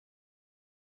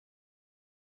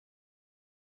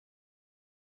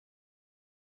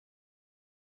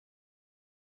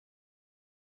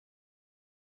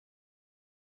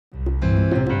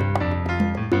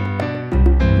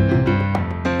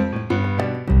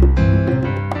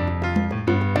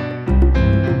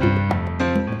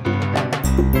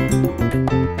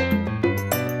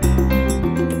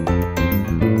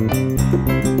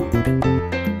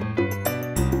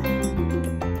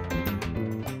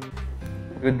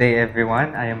day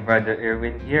everyone, I am Brother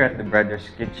Irwin here at the Brothers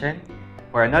Kitchen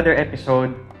for another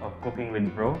episode of Cooking with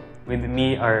Bro. With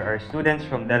me are our students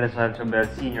from Salle Zobel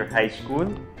Senior High School.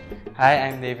 Hi,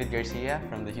 I'm David Garcia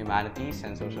from the Humanities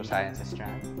and Social Sciences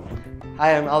strand.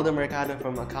 Hi, I'm Aldo Mercado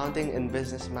from Accounting and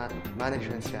Business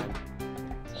Management strand.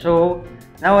 So,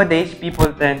 nowadays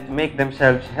people tend to make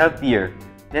themselves healthier.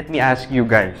 Let me ask you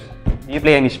guys, do you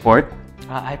play any sport?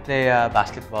 I play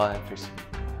basketball and frisbee.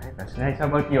 That's nice. How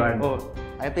about you, Arno? Oh,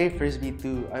 I play Frisbee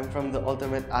too. I'm from the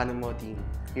Ultimate Animo team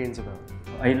here in Zobel.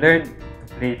 I learned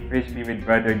to play Frisbee with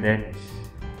Brother Dennise.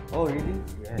 Oh, really?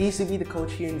 Yes. He used to be the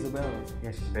coach here in Zobel.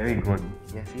 Yes, very good.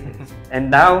 Yes, he is.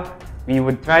 And now, we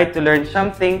would try to learn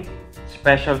something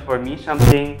special for me,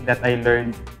 something that I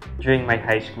learned during my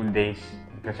high school days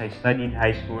because I studied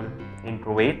high school in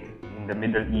Kuwait, in the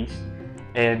Middle East.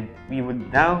 And we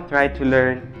would now try to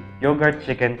learn yogurt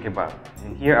chicken kebab.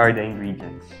 And here are the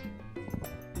ingredients.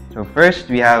 So first,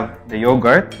 we have the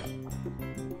yogurt.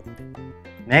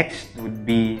 Next would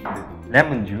be the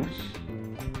lemon juice.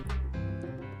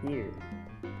 Here.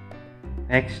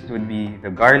 Next would be the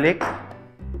garlic,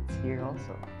 It's here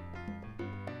also.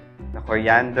 the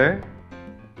coriander,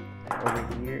 Over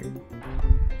here.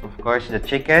 of course the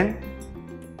chicken,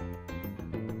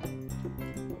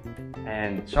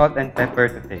 and salt and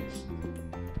pepper to taste.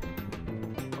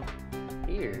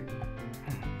 Here.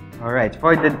 Alright,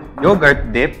 for the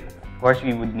yogurt dip, of course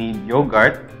we would need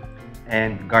yogurt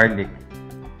and garlic.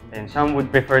 And some would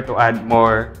prefer to add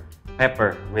more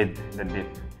pepper with the dip.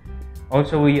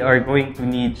 Also, we are going to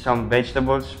need some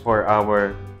vegetables for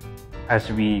as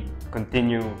we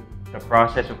continue the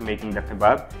process of making the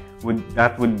kebab.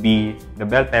 That would be the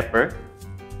bell pepper,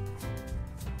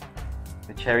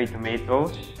 the cherry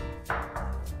tomatoes,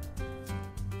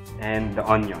 and the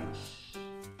onions.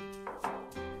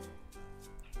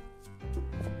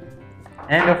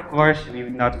 And of course, we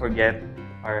would not forget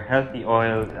our healthy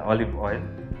oil, the olive oil,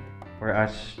 for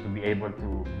us to be able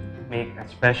to make a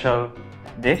special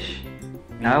dish.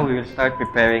 Now we will start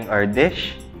preparing our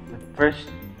dish. But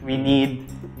first we need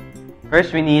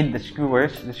the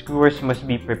skewers. The skewers must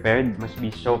be prepared, must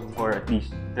be soaked for at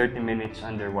least 30 minutes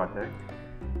under water.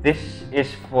 This is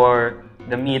for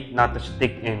the meat not to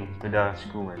stick into the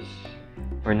skewers.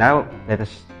 For now, let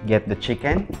us get the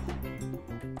chicken.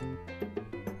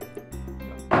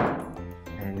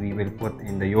 And we will put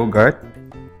in the yogurt.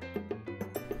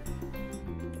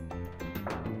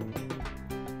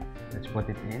 Let's put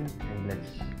it in and let's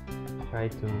try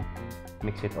to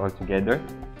mix it all together.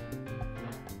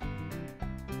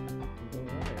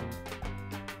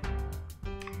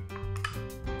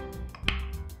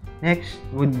 Next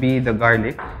would be the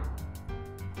garlic.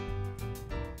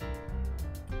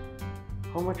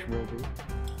 How much, brother?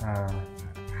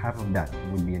 Half of that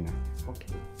would be enough.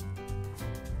 Okay.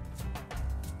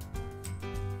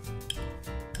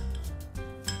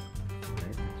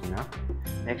 Alright, that's enough.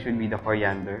 Next would be the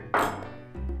coriander.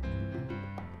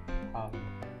 All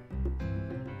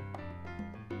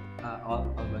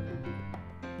but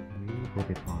Put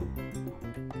it on.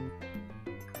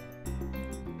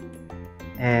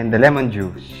 And the lemon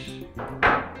juice.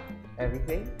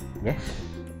 Everything? Yes.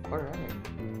 Alright.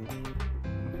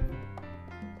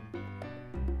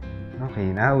 Okay,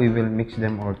 now we will mix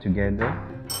them all together.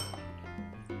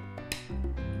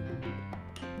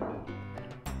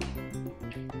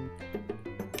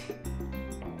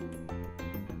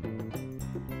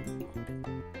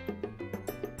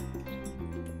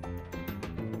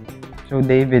 So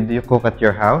David, do you cook at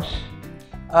your house?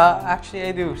 actually,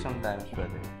 I do sometimes, brother.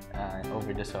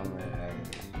 Over the summer, I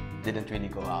didn't really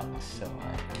go out, so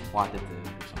I wanted to do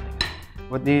something else.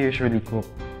 What do you usually cook?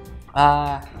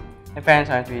 My parents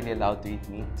aren't really allowed to eat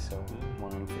meat, so more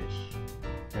on fish.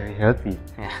 Very healthy.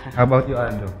 Yeah. How about you,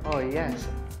 Aldo? Oh, yes.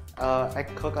 I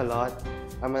cook a lot.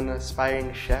 I'm an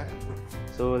aspiring chef.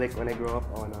 So, like, when I grow up,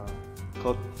 I wanna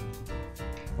cook.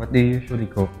 What do you usually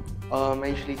cook? I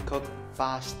usually cook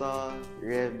pasta,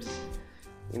 ribs,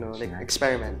 like Snacks.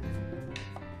 experiment.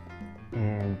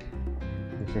 And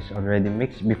this is already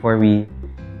mixed. Before we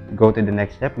go to the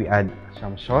next step, we add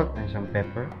some salt and some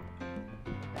pepper.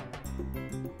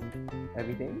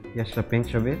 Everything? Just a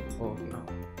pinch of it. Oh, okay.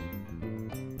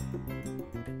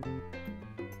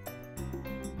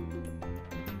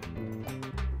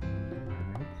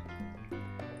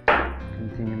 Alright.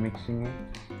 Continue mixing it.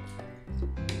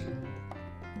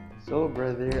 So,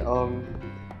 brother,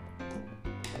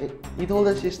 you told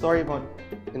us your story about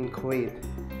in Kuwait.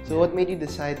 So, what made you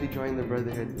decide to join the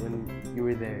Brotherhood when you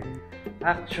were there?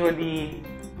 Actually,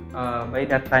 by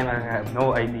that time, I had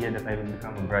no idea that I would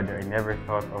become a brother. I never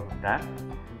thought of that.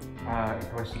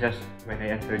 It was just when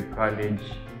I entered college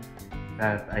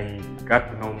that I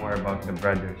got to know more about the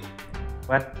brothers.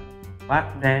 But back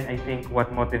then, I think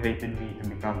what motivated me to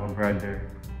become a brother,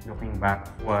 looking back,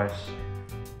 was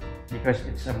because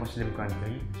it's a Muslim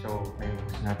country, so I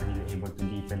was not really able to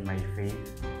deepen my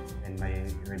faith and my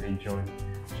religion.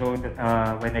 So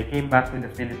when I came back to the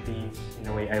Philippines, in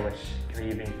a way, I was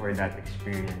craving for that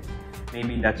experience.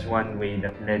 Maybe that's one way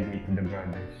that led me to the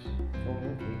brothers. Oh,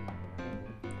 okay.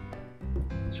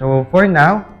 So for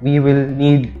now, we will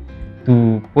need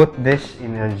to put this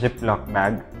in a Ziploc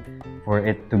bag for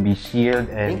it to be sealed,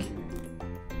 and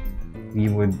we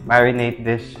would marinate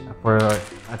this for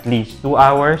at least 2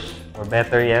 hours, or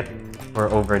better yet, for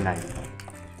overnight.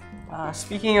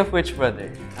 Speaking of which,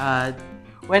 brother,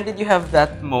 when did you have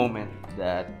that moment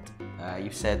that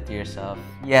you said to yourself,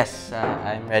 yes,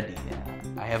 I'm ready.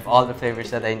 I have all the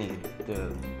flavors that I need to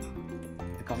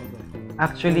come good?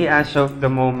 Actually, as of the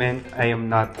moment, I am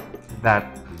not that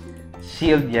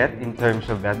sealed yet in terms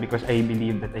of that, because I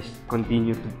believe that I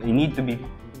need to be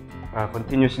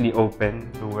continuously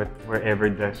open to wherever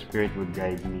the Spirit would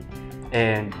guide me.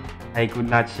 And I could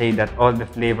not say that all the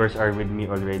flavors are with me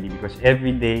already, because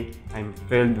every day I'm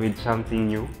filled with something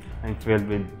new. I'm filled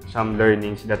with some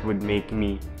learnings that would make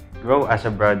me grow as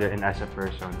a brother and as a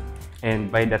person.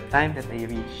 And by the time that I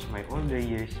reach my older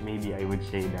years, maybe I would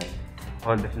say that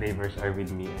all the flavors are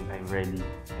with me and I'm ready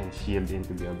and sealed in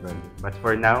to be a brother. But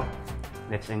for now,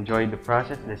 let's enjoy the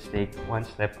process. Let's take one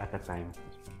step at a time.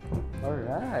 All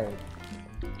right.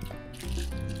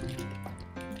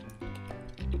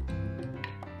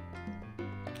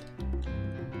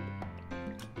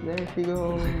 There she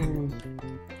goes.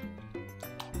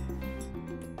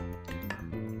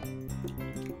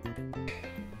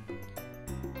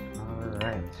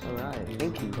 Alright,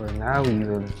 thank you. For now, we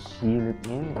will seal it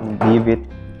in and leave it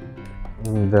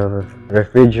in the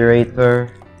refrigerator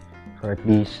for at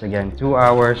least, again, 2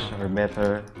 hours, or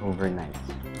better, overnight.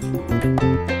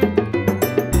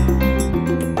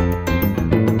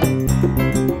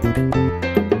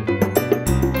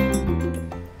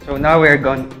 So now we're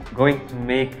going to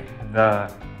make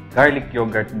the garlic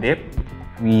yogurt dip.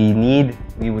 We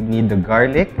would need the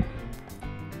garlic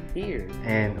Here.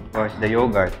 and of course the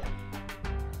yogurt.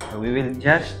 So we will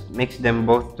just mix them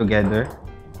both together.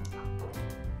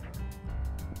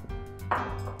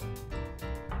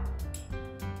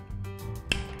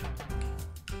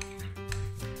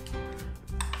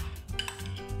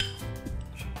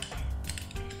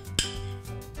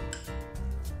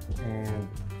 And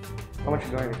How much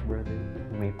garlic, brother?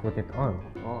 we may put it all.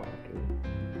 Oh, okay.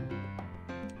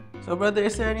 So, brother,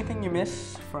 is there anything you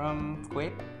miss from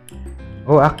Kuwait?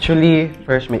 Oh, actually,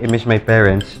 first I miss my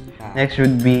parents. Next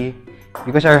would be,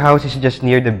 because our house is just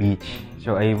near the beach,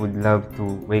 so I would love to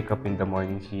wake up in the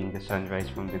morning seeing the sunrise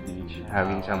from the beach,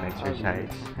 having some exercise.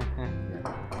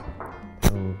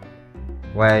 So,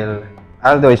 while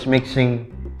Aldo is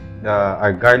mixing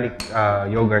our garlic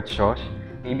yogurt sauce,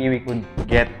 maybe we could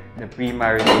get the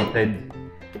pre-marinated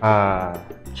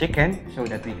chicken so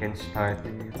that we can start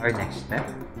our next step.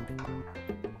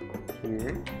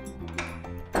 Here.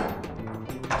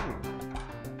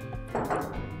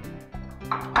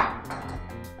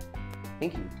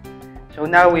 Thank you. So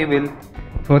now we will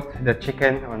put the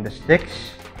chicken on the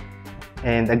sticks.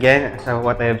 And again, as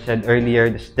what I have said earlier,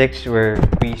 the sticks were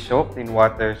pre-soaked in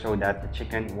water so that the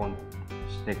chicken won't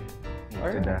stick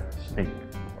into the stick.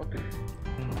 Okay.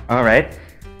 Alright.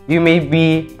 You may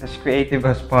be as creative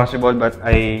as possible, but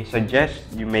I suggest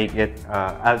you make it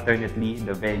alternately,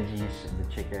 the veggies, the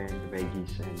chicken, the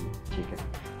veggies, and chicken.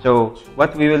 So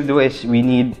what we will do is we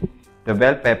need the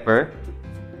bell pepper,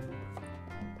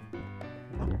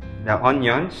 the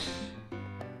onions,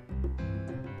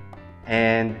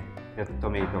 and the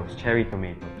tomatoes, cherry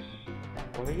tomatoes.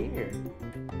 Over here.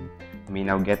 We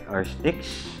now get our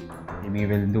sticks. Maybe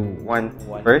we'll do one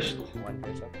first. One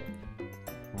first, okay.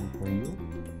 One for you.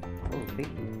 Oh,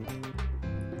 thank you.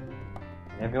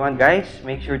 Everyone, guys,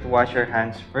 make sure to wash your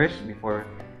hands first before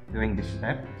doing this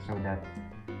step so that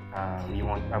we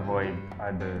won't avoid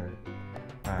other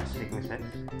sicknesses.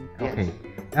 Yes. Okay.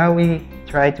 Now we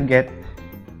try to get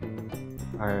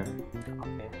our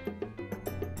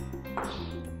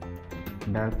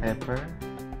bell pepper,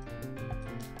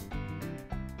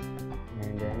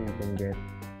 and then you can get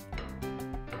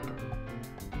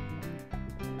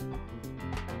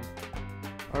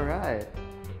All right.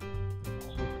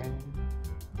 chicken.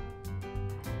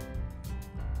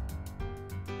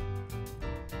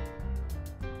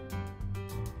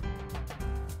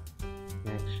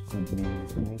 Next could be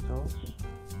tomatoes.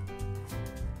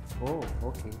 Oh,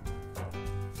 okay.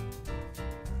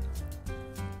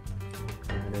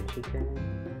 And the chicken.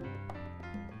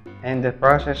 And the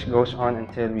process goes on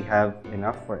until we have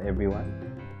enough for everyone.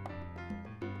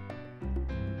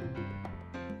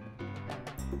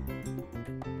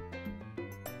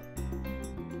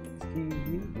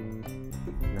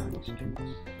 Excuse me.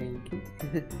 Thank you.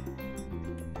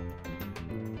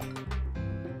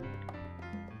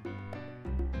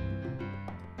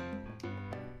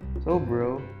 So,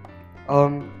 bro,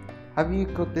 have you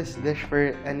cooked this dish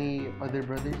for any other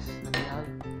brothers that you have?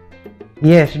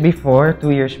 Yes, before,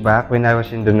 2 years back, when I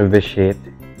was in the novitiate,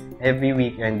 every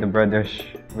weekend the brothers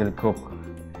will cook.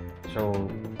 So,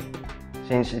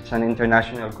 since it's an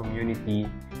international community,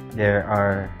 there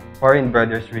are foreign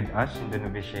brothers with us in the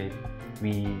novitiate.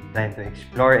 We plan to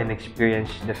explore and experience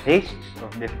the tastes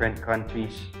of different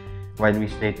countries while we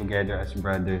stay together as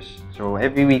brothers. So,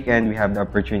 every weekend we have the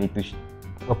opportunity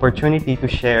to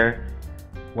share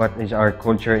what is our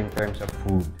culture in terms of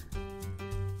food.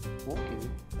 Okay,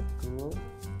 cool.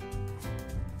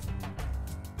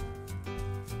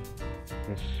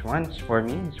 This one's for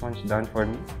me, this one's done for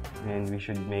me, and we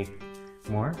should make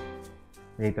more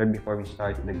later before we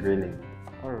start the grilling.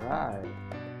 Alright.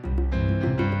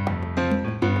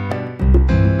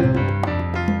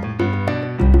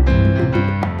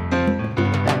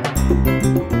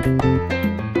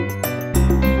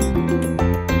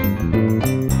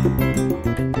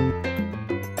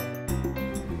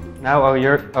 Now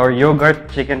our yogurt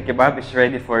chicken kebab is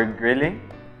ready for grilling.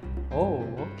 Oh,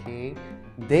 okay.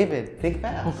 David, think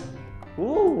fast.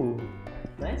 Ooh,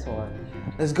 nice one.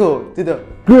 Let's go to the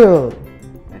grill.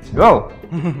 Let's go!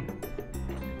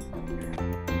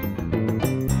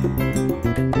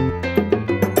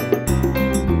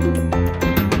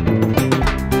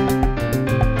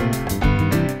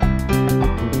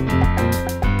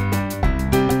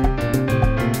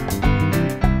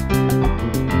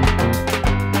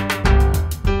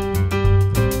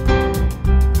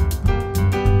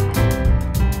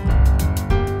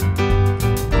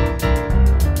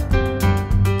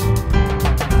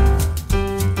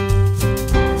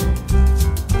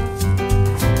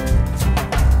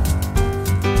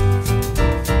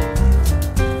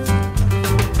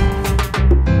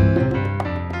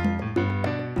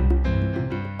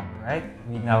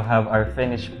 Now have our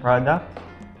finished product,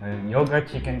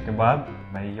 yogurt chicken kebab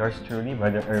by yours truly,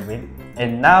 Brother Irwin.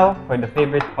 And now for the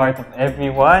favorite part of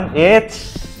everyone,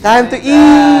 it's Time to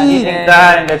eat! eating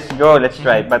time. Let's go, let's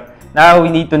try it. But now we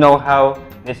need to know how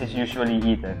this is usually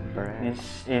eaten. Correct. This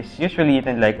is usually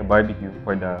eaten like a barbecue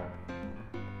for the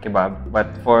kebab,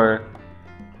 but for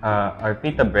our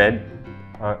pita bread,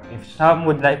 if some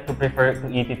would like to prefer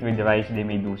to eat it with rice, they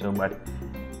may do so. But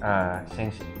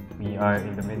since we are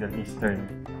in the Middle Eastern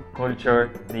culture,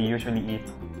 they usually eat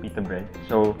pita bread.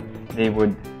 So they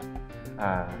would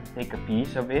take a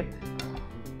piece of it,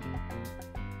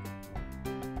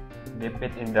 dip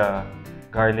it in the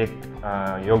garlic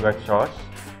yogurt sauce,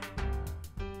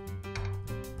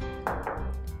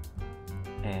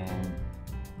 and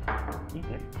eat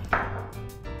it.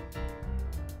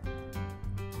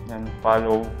 Then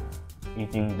follow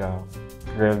eating the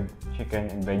grilled chicken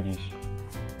and veggies.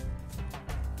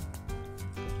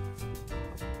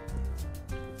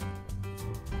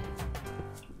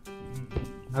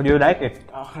 How do you like it?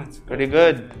 Oh, it's Pretty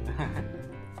good.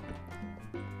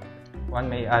 One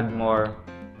may add more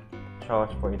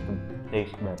sauce for it to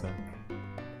taste better.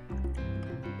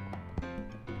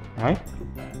 Right?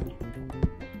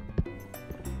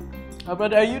 Oh,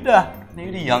 brother, are you the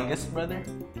youngest brother?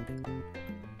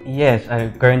 Yes,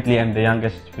 I currently am the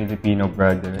youngest Filipino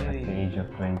brother at the age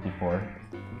of 24.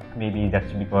 Maybe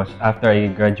that's because after I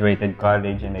graduated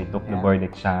college and I took the board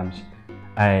exams,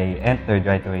 I entered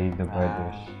right away the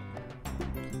brothers.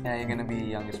 Yeah, you're gonna be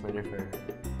youngest brother for...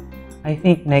 I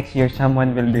think next year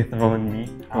someone will dethrone me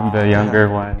from the younger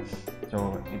ones.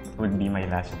 So it would be my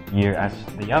last year as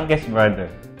the youngest brother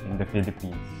in the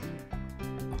Philippines.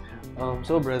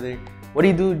 So brother, what do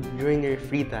you do during your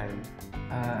free time?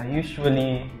 I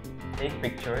usually take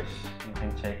pictures. You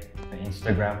can check the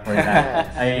Instagram for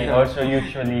that. I also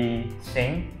usually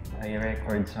sing. I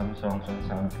record some songs on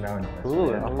SoundCloud.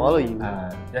 Cool, I'll follow you.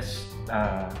 Just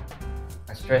a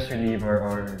stress reliever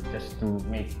or just to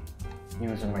make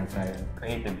use of my time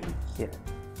creatively. Yeah,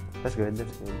 that's good.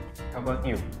 That's good. How about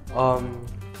you?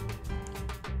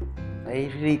 I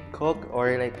usually cook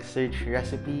or like search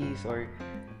recipes or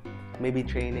maybe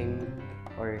training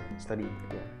or study.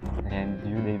 Yeah. And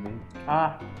you, David?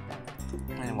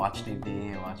 I watch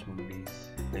TV, I watch movies,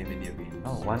 play video games.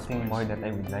 Oh, one thing more that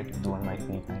I would like to do on my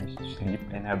free time is to sleep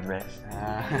and have rest.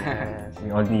 Yes.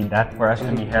 We all need that for us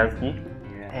to be healthy.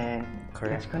 Yeah. And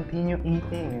let's continue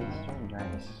eating. It's so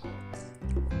nice.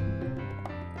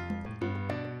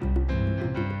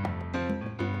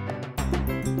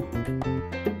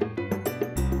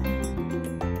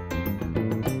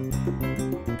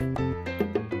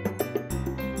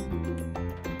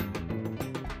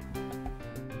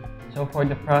 So for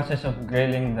the process of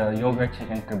grilling the yogurt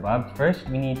chicken kebab, first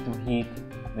we need to heat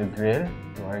the grill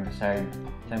to our desired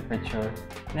temperature.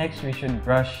 Next, we should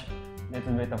brush a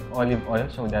little bit of olive oil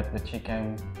so that the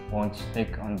chicken won't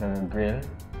stick on the grill.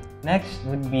 Next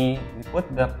would be we put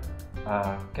the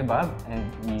kebab and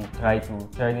we try to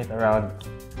turn it around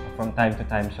from time to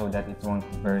time so that it won't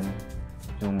burn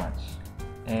too much.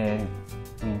 And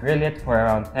we grill it for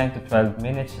around 10 to 12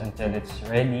 minutes until it's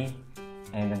ready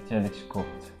and until it's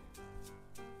cooked.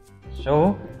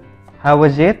 So, how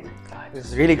was it? It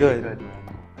was really good.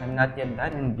 I'm not yet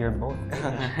done and you're both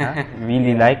finished, huh? You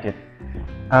really like it.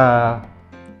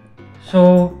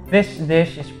 So this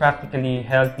dish is practically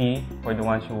healthy for the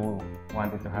ones who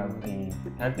wanted to have a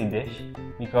healthy dish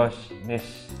because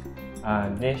this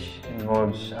dish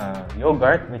involves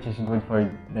yogurt, which is good for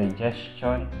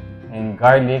digestion, and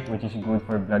garlic, which is good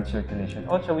for blood circulation.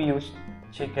 Also, we use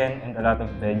chicken and a lot of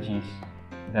veggies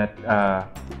that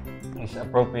is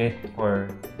appropriate for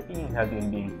being healthy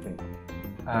and being fit.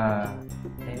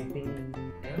 Anything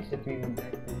else that we would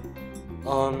like to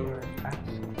ask?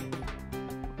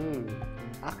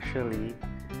 Actually,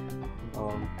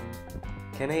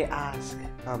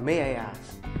 may I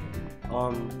ask,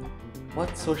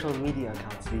 what social media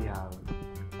accounts do you have?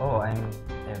 Oh, I'm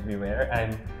everywhere.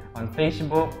 I'm on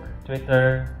Facebook,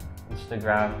 Twitter,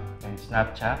 Instagram, and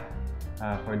Snapchat.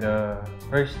 For the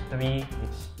first three,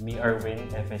 it's Irwin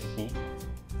FSC,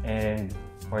 and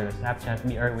for the Snapchat,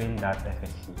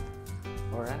 irwin.fsc.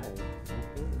 Alright.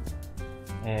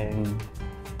 And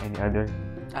any other?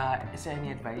 Is there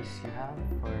any advice you have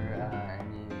or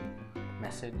any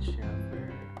message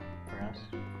for us?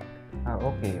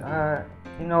 Okay.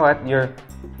 You know what? You're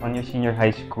on your senior high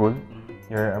school.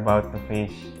 You're about to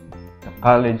face the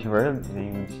college world. They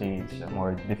would say it's a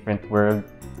more different world.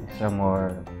 It's a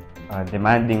more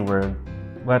demanding world.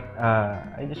 But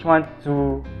I just want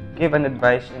to give an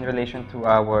advice in relation to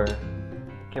our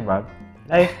kebab.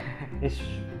 Life is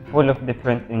full of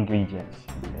different ingredients.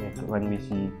 Like when we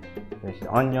see there's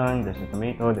the onion, there's the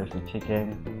tomato, there's the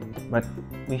chicken. But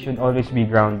we should always be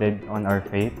grounded on our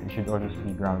faith. We should always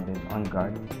be grounded on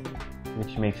God,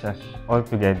 which makes us all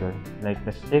together. Like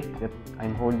the stick that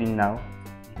I'm holding now,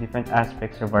 different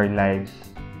aspects of our lives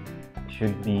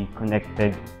should be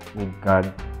connected with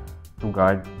God, to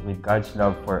God, with God's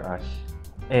love for us.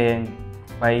 And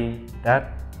by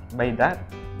that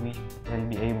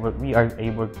we are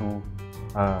able to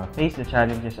face the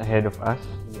challenges ahead of us.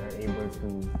 We are able to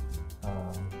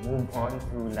move on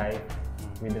through life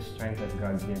with the strength that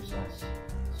God gives us.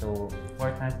 So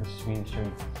important is we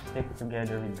should stick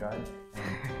together with God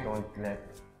and don't let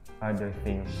other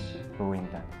things ruin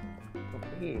that.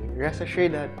 Okay, rest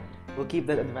assured that we'll keep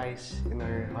that advice in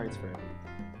our hearts forever.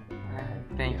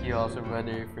 Thank you also,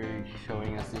 brother, for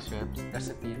showing us this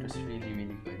recipe. It was really,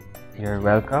 really good. You're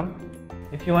welcome.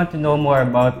 If you want to know more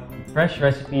about fresh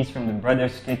recipes from the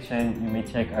Brothers Kitchen, you may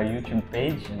check our YouTube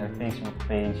page and our Facebook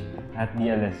page at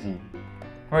DLSZ.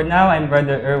 For now, I'm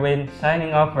Brother Irwin,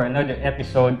 signing off for another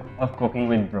episode of Cooking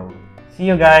with Bro. See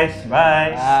you guys.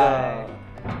 Bye.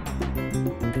 Bye.